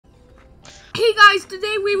guys,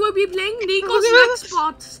 today we will be playing Nicos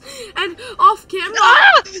Nextbots, and off camera,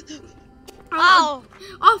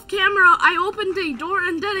 off camera, I opened a door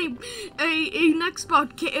and then a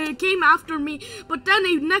Nextbot came after me, but then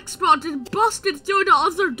a Nextbot busted through the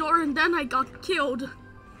other door and then I got killed.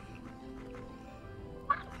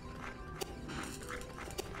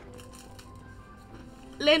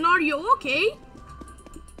 Lynn, are you okay?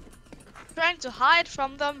 Trying to hide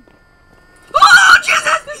from them. Oh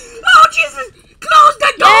Jesus! Oh Jesus! Close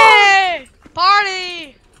the door! Yay!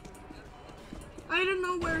 Party! I don't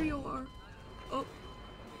know where you are. Oh.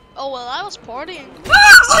 Oh well, I was partying.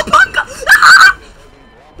 Ah! Oh bunga! Ah!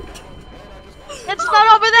 It's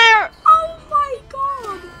not over there! Oh my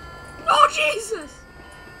God! Oh Jesus!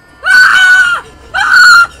 Ah!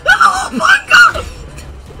 Ah! Oh bunga!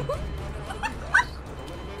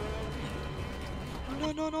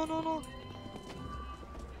 No.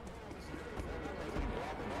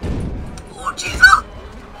 Oh Jesus!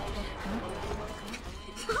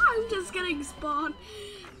 I'm just getting spawned.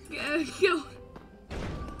 Killed.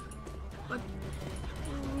 What?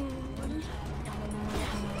 What is?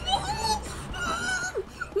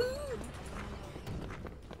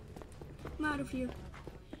 I'm out of here.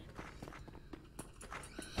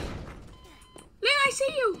 Lynn, I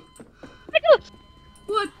see you.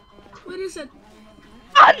 What? What is it?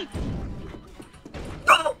 Run!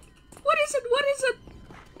 Oh! What is it? What is it?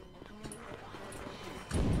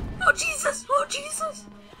 Oh Jesus! Oh Jesus!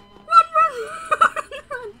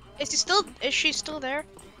 Run! Is she still there?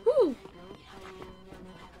 Ooh!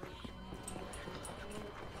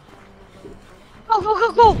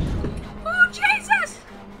 Go! Oh Jesus!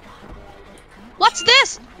 What's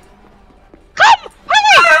this? Come!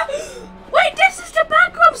 Hurry! Wait, this is the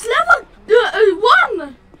backrooms level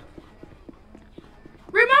 1!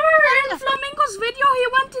 Remember in Flamingo's video he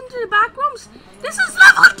went into the backrooms? This is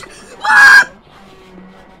level 1!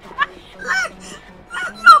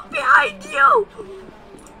 Look behind you!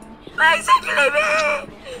 Basically me!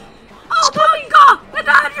 Oh, Bunga! And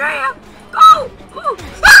Andrea! Go! Oh.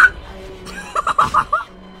 Ah!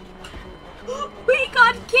 We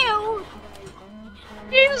got killed!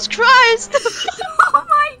 Jesus Christ! Oh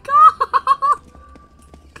my God!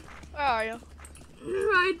 Where are you?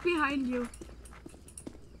 Right behind you.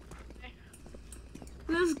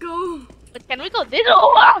 Let's go. But can we go this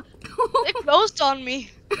over? They closed on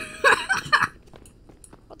me.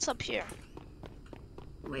 What's up here?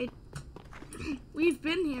 Wait. We've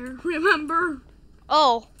been here, remember?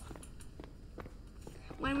 Oh.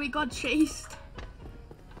 When we got chased.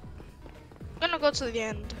 I'm gonna go to the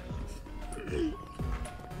end.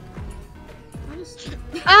 What is,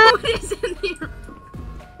 Ah! what is in here?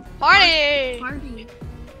 Party! Party.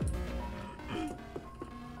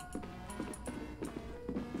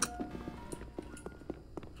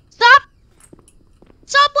 Stop!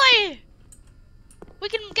 Subway! We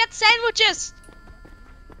can get sandwiches!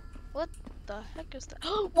 What the heck is that?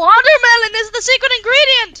 Watermelon is the secret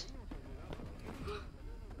ingredient!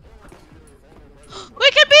 We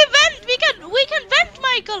can vent,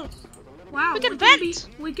 Michael! Wow, we can vent!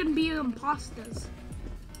 We can be imposters.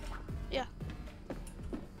 Yeah.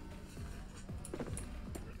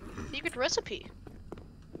 Secret recipe.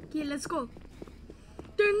 Okay, let's go.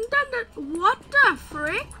 Dun, dun, dun. What the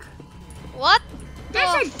frick? What?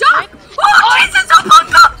 There's the a duck! frick? Oh, Jesus, a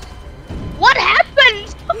bunga! What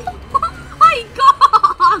happened? Oh my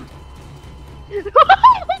God!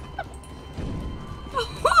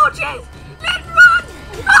 Oh, jeez! Let's run!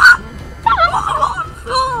 Ah! Oh,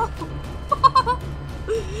 oh.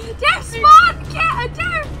 They're spawn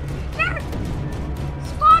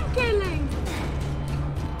killing!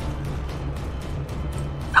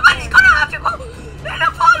 Somebody's gonna have to go!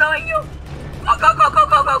 They're following you! Go!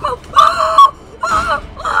 Oh!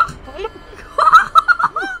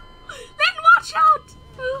 Then watch out!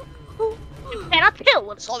 You cannot kill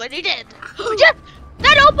what's already dead. Yes!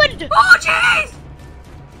 That opened! Oh, jeez!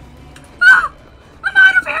 Ah! I'm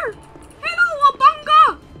out of here! Hello, Abunga!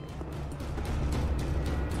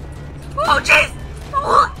 Oh, jeez!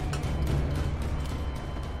 Oh.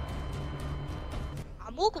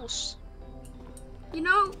 Amogus. You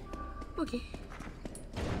know, okay.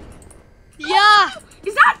 Yeah!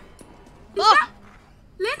 Is that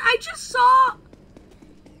Lynn, I just saw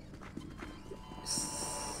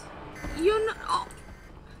you know. Oh.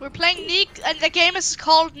 We're playing and the game is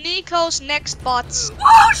called Nicos Nextbots.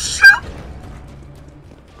 Oh shoot!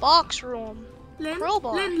 Box room. Lynn,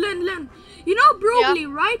 Crowbar. Lynn. You know Broglie,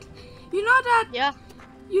 right? You know that. Yeah.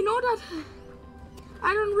 You know that.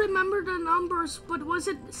 I don't remember the numbers, but was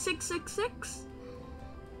it 666?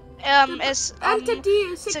 Is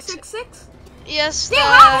Entity 666? Yes, They the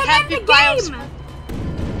have it Happy in the Bios. game.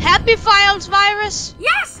 Happy Files virus?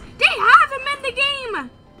 Yes, they have him in the game.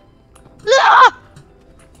 Ah!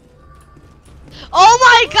 Oh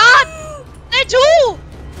my god! They do!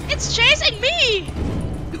 It's chasing me!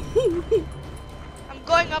 I'm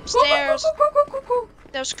going upstairs.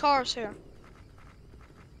 There's cars here.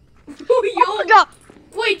 Oh my god!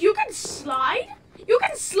 Wait, you can slide? You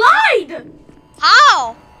can slide!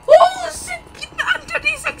 How? Oh, shit!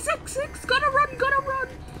 Anthony 666! Gotta run, gotta run!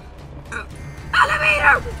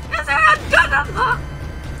 Elevator! Is there a gun unlocked?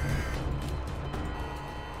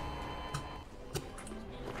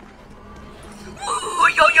 Oh,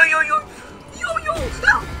 yo, yo, yo, yo! Yo, yo!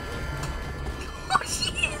 Oh,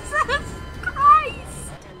 Jesus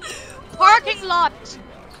Christ! Parking lot!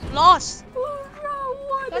 Lost! Oh, no,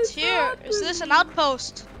 what What's is here? happening? Is this an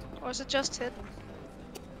outpost? Or is it just hidden?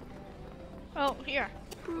 Oh, here.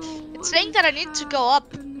 Bro, It's saying that I need to go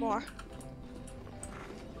up more.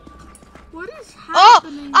 What is Oh!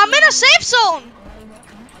 happening? I'm in a safe zone!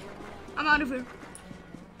 I'm out of here.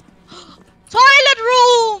 Toilet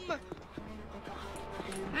room!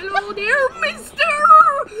 Hello there, mister!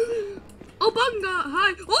 Obunga,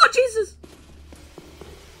 hi. Oh, Jesus!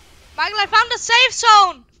 Michael, I found a safe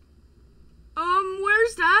zone!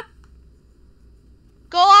 Where's that?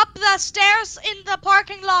 Go up the stairs in the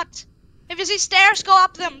parking lot. If you see stairs, go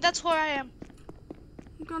up them. That's where I am.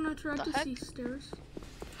 I'm gonna try The to heck? see stairs.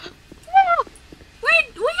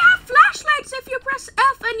 Wait, we have flashlights if you press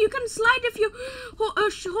F, and you can slide if you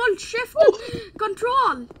hold shift and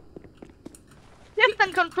control. Shift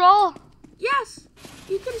and control. Yes,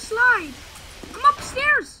 you can slide. I'm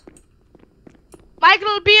upstairs.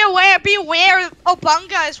 Michael, be aware.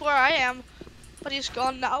 Obunga is where I am. But he's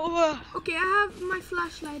gone now. Okay, I have my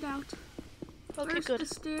flashlight out. Okay, Where's good. the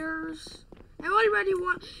stairs? I already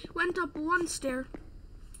went up one stair.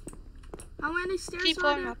 How many stairs Keep are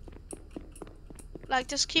going there? up. Like,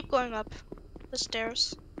 just keep going up the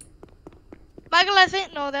stairs. Michael, I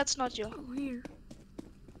think... No, that's not you. Oh, here.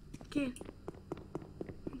 Okay.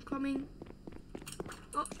 I'm coming.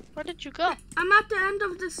 Oh, Where did you go? I'm at the end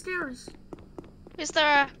of the stairs. Is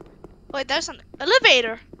there a... Wait, there's an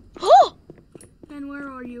elevator. Oh! Then where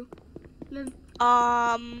are you? Lynn.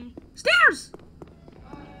 Stairs!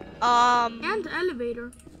 And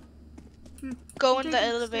elevator. Go in Take the the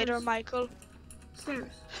elevator, stairs. Michael. Stairs.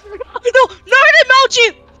 No! Nerd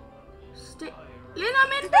emoji! Lynn,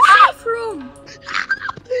 I'm in the safe room.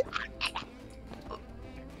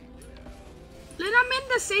 Lynn, I'm in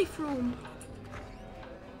the safe room.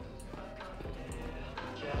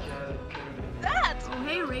 That! Oh,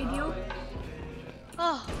 hey, radio.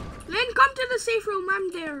 Oh, Lynn, come to the safe room.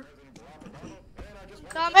 I'm there.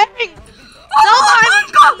 coming! Oh, No,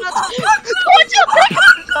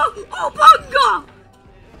 Oh, Bunga!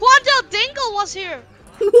 Quanto Dingle was here!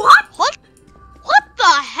 What? What? What the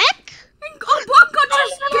heck? Oh, Bunga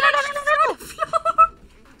just crashed through the floor.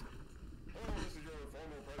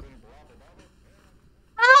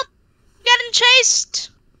 Help! Getting chased!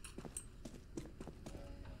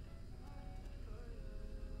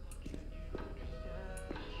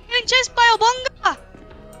 Getting chased by Obunga!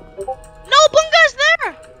 No, Bunga's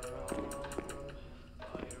there!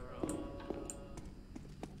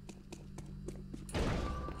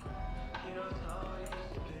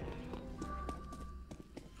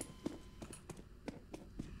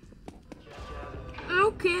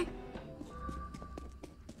 Okay.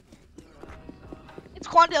 It's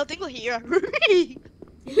Quandale Dingle here.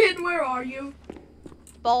 Lynn, where are you?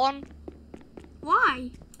 Born.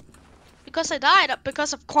 Why? Because I died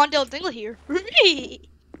because of Quandale Dingle here.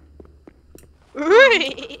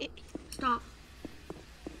 Stop.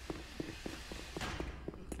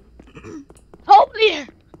 Help me!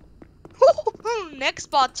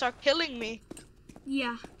 Nextbots are killing me.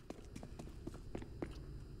 Yeah.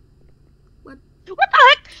 What? What the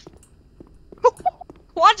heck?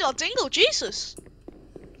 Quandale Dingle, Jesus.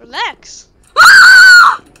 Relax.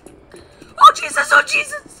 Ah! Oh Jesus! Oh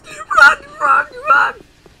Jesus! Run! Run! Run!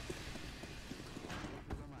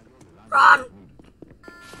 Run!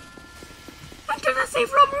 Enter the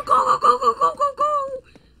safe room! Go! Go! Go! Go! Go! Go! Go!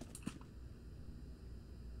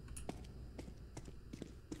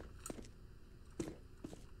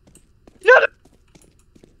 No!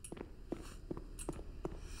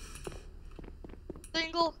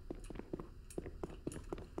 Dingle.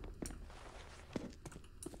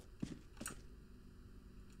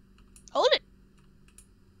 Hold it.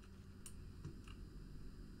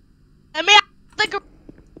 Let me think. Go!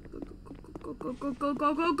 Go! Go! Go! Go!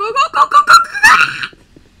 Go! Go! Go! Go! Go! Go!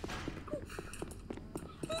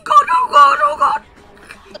 Go! No! No! God!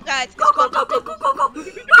 Guys, Go! Go! Go! Go! Go! Go! Go!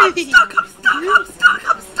 I'm stuck! I'm stuck! I'm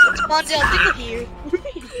stuck! I'm stuck! Quandale Dingle here.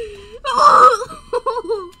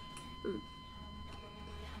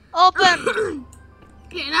 Open.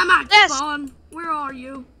 And I'm at Yes. spawn. Where are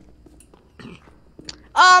you?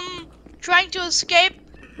 Trying to escape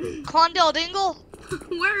Quandale Dingle.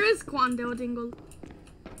 Where is Quandale Dingle?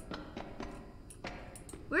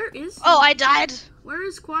 Where is he? Oh, I died. Where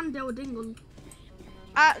is Quandale Dingle?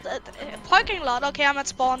 Parking lot. Okay, I'm at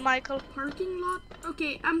spawn, Michael. Parking lot?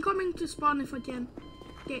 Okay, I'm coming to spawn if I can.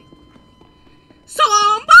 Okay.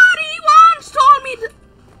 Somebody once told me to...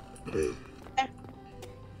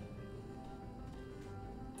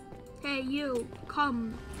 Hey, you,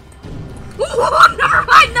 come. Oh,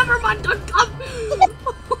 never mind, don't come.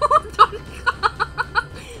 Don't come.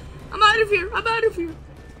 I'm out of here,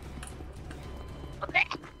 Okay.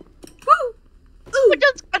 Woo. Who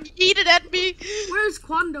just got yeeted at me? Where's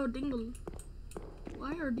Quandale Dingle?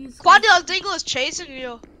 Why are these... Quandale Dingle is chasing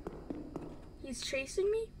you. He's chasing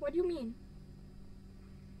me? What do you mean?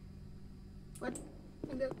 What?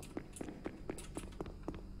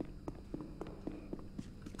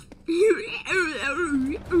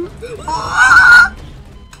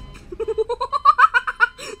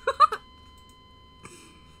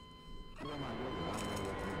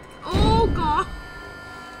 Oh god!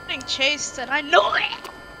 Getting chased, and I know it.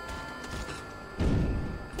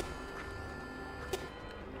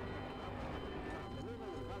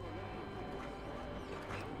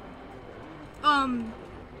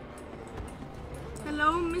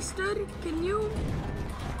 Hello, mister? Can you?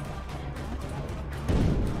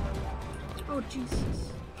 Oh,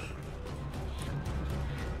 Jesus.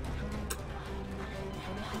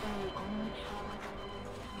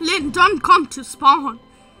 Lynn, don't come to spawn.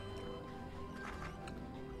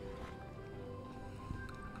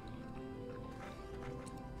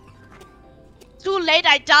 Too late,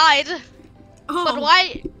 I died. Oh. But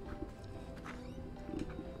why?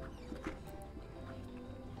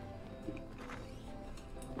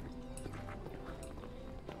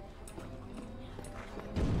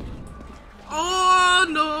 Oh,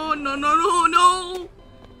 no, no, no, no, no.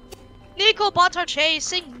 Nicobot are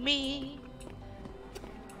chasing me.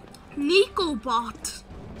 Nicobot.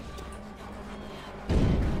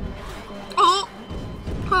 Oh,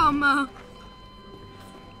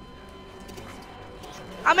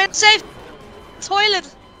 I'm in safe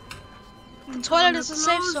toilet. The toilet is a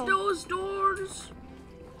safe zone. Close those doors.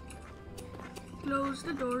 Close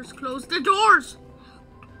the doors. Close the doors.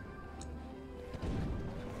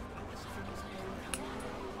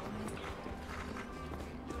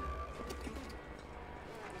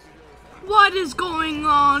 What is going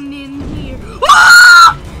on in here?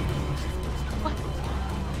 Ah!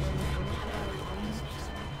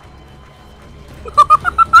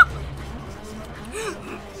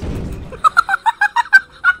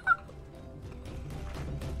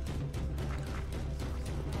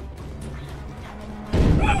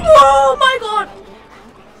 Oh my god!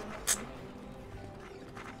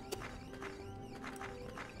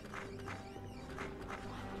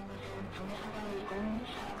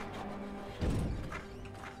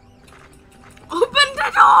 Open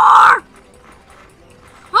the door!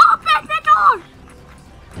 Open the door!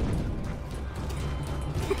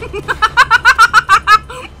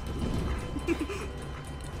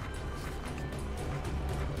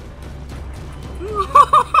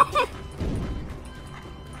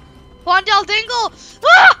 Quandale Dingle!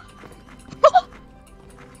 Ah!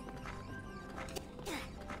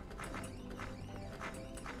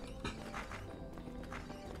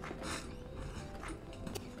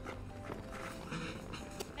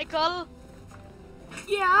 Michael,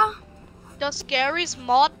 Yeah? does Gary's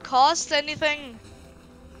mod cost anything?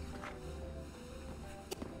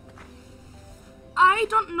 I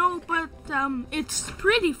don't know, but it's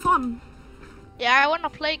pretty fun. Yeah, I wanna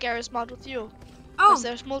play Gary's mod with you. Oh, Because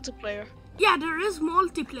there's multiplayer. yeah, there is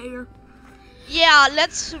multiplayer. Yeah,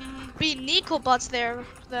 let's be Nicobots there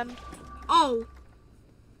then. Oh,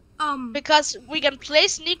 Because we can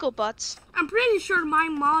place Nicobots. I'm pretty sure my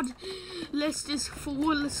mod list is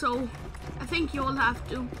full, so I think you'll have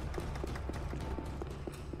to.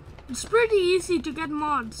 It's pretty easy to get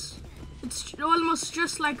mods. It's almost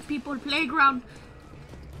just like People Playground.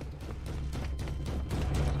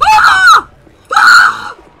 Ah!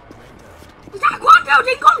 Ah! Is that Quandale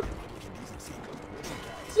Dingle?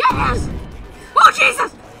 Yes! Oh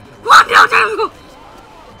Jesus! Quandale Dingle!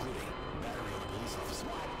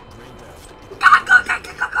 Go, go, go,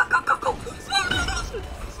 go, go, go, go, go, go!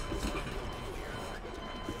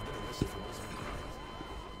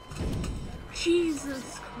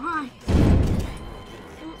 Jesus Christ!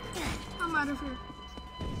 Oh, I'm out of here.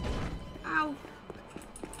 Ow!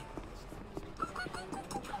 Go, go, go,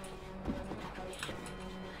 go, go.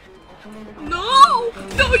 No!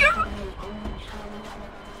 No, you're...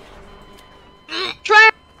 Try.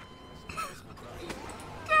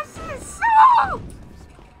 This is so...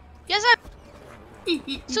 Yes, I.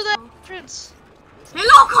 To the entrance.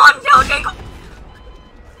 Hello, calm down, Nico!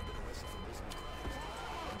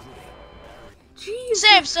 Jesus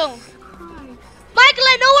Safe zone. Christ. Michael,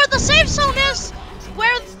 I know where the safe zone is.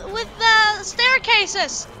 Where with the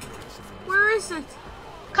staircases. Where is it?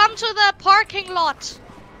 Come to the parking lot.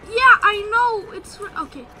 Yeah, I know. It's...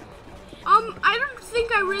 Okay. I don't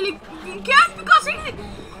think I really can because he...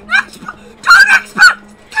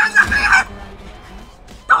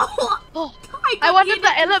 Oh, I went in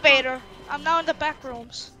the elevator. I'm now in the back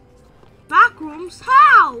rooms. Back rooms?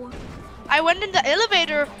 How? I went in the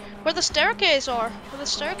elevator where the staircase are. Where the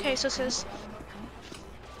staircases is.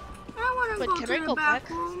 I want to Wait, go can to I the go back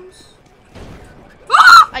back? rooms.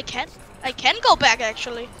 I can go back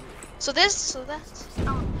actually. So this, so that.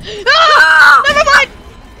 Oh. Ah! Never mind.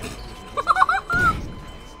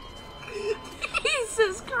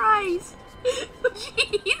 Jesus Christ!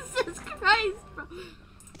 Jesus Christ, bro.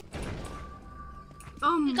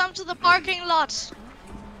 You come to the parking lot.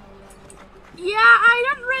 Yeah, I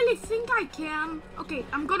don't really think I can. Okay,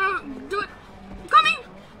 I'm gonna do it. I'm coming.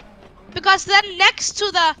 Because then next to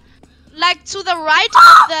the, like to the right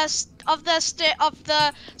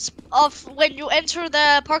of when you enter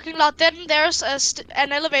the parking lot, then there's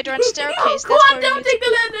an elevator and staircase. Go on down, take the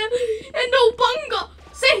ladder and no bunga.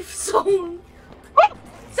 Safe zone.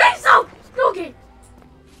 Safe zone. Okay.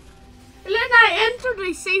 And then I entered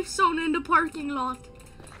a safe zone in the parking lot.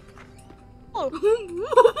 Oh.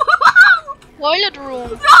 Toilet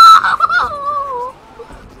room. No!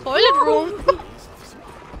 Toilet room.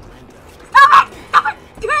 Stop it! Stop it!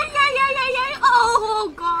 Yeah.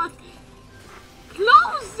 Oh God.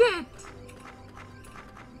 Close it.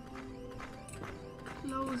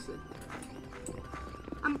 Close it.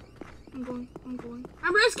 I'm going.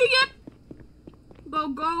 I'm risking it.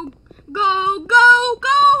 Go.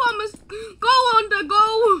 I must go on the go.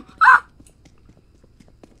 Ah!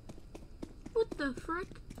 What the frick?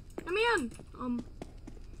 Let me in.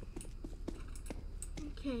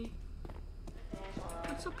 Okay.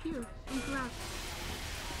 What's up here? Grab.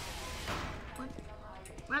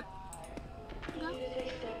 What?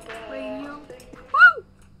 Radio. Woo!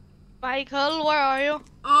 Michael, where are you?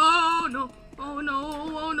 Oh no!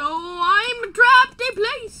 I'm trapped in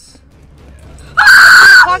place.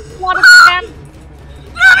 Ah! What again?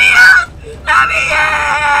 Let me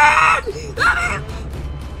in!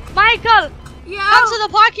 Michael! Yeah. Come to the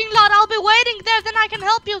parking lot. I'll be waiting there. Then I can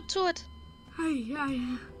help you to it.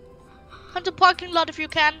 Come to parking lot if you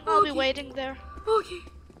can. I'll be waiting there. Okay.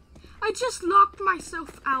 I just locked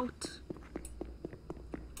myself out.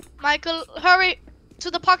 Michael, hurry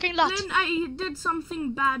to the parking lot. Then I did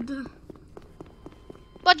something bad.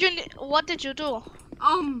 But what did you do?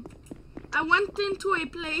 I went into a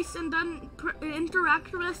place and then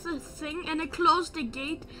interacted with the thing and it closed the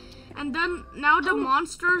gate. And then now the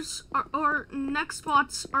monsters or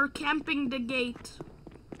Nextbots are camping the gate.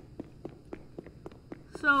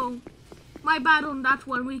 So, my bad on that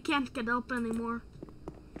one. We can't get up anymore.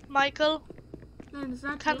 Michael, Then is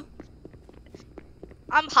that you?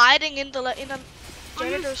 I'm hiding in a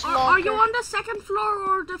janitor's locker. Are you on the second floor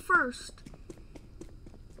or the first?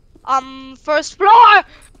 First floor.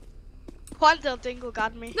 Quantum Dingo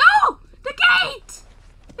got me. No! The gate!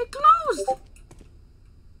 It closed!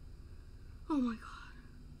 Oh my god.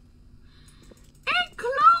 It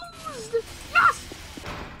closed! Yes!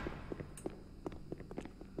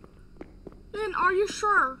 Lynn, are you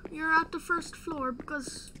sure you're at the first floor?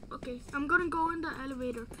 Because, okay, I'm gonna go in the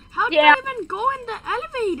elevator. How do you even go in the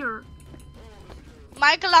elevator?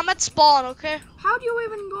 Michael, I'm at spawn, okay? How do you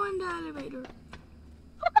even go in the elevator?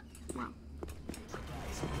 Wow.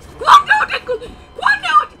 One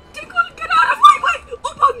down! Tinkle, get out of my way!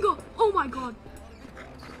 Oh my god! Oh my god.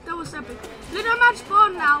 That was epic. Lynn, I'm at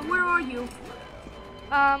spawn now. Where are you?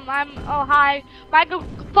 oh hi. Michael,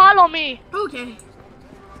 follow me. Okay.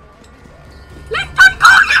 Lynn, don't go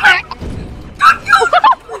anywhere! Don't go!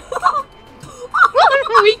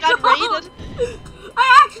 We got raided.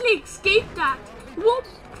 I actually escaped that. Whoop.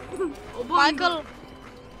 Oh, Michael.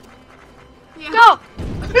 Yeah. Go!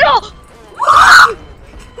 No!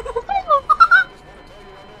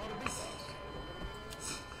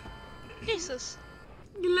 Jesus.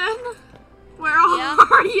 Glenn, where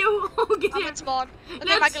are you? Okay. I'm at spawn.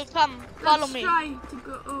 Okay, Michael, come. Follow me. Let's try to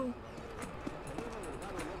go. Oh.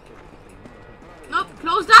 Nope,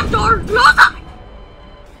 close that door! Close that!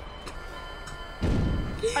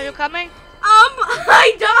 Are you coming?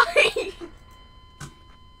 I died!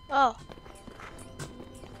 Oh.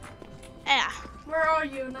 Where are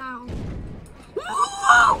you now?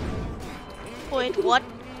 Whoa! Wait, what?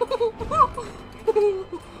 Close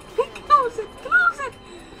it! Close it!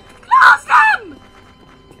 Close them!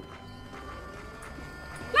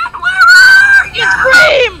 Then where are you?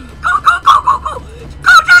 Scream! Go, go, go, go, go!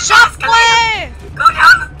 Go down the escalator! Go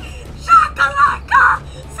down! Shakalaka!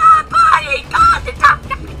 Somebody got the top!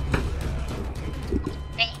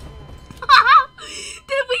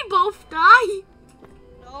 Did we both die?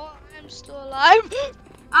 No, I'm still alive.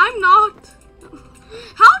 I'm not.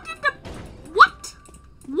 How did the... What?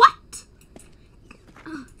 What?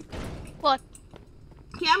 What?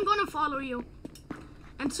 Okay, I'm gonna follow you.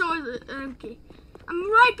 And so is it. Okay.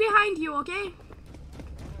 I'm right behind you, okay?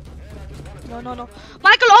 No, no, no.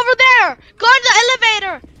 Michael, over there! Go in the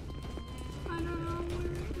elevator! I don't know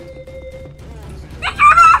where...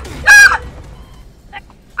 Ah!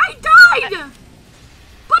 I died!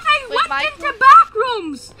 But I Wait, went Michael? into back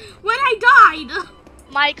rooms when I died.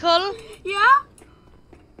 Michael? Yeah?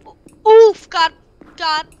 Oof, got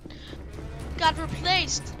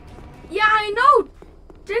replaced. Yeah, I know.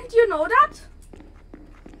 Didn't you know that?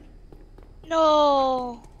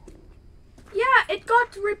 No. Yeah, it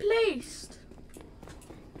got replaced.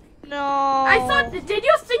 No. I thought, did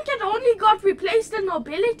you think it only got replaced in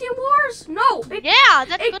Nobility Wars? No. Yeah,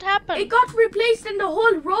 that could happen. It got replaced in the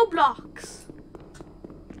whole Roblox.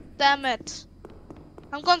 Damn it.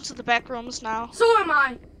 I'm going to the back rooms now. So am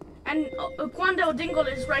I. And Quando Dingle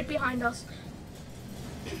is right behind us.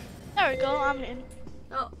 There we go, I'm in.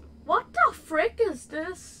 What the frick is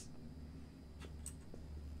this?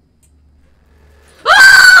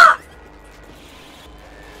 Ah!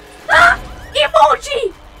 Ah!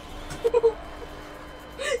 Emoji!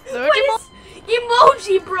 What is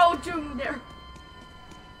emoji bro doing there?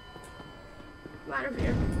 Right over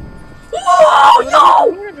here. Whoa!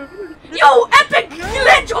 Yo! Yo! Epic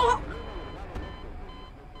glitch!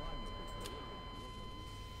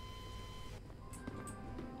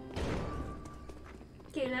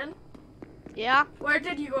 Kaden? Yeah? Where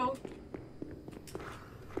did you go?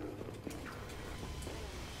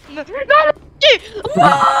 No!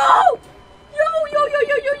 Whoa! Yo!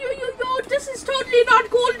 This is totally not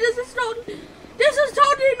cool. This is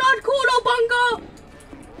totally not cool, Obunga.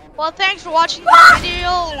 Well, thanks for watching this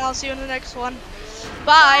video, and I'll see you in the next one.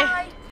 Bye.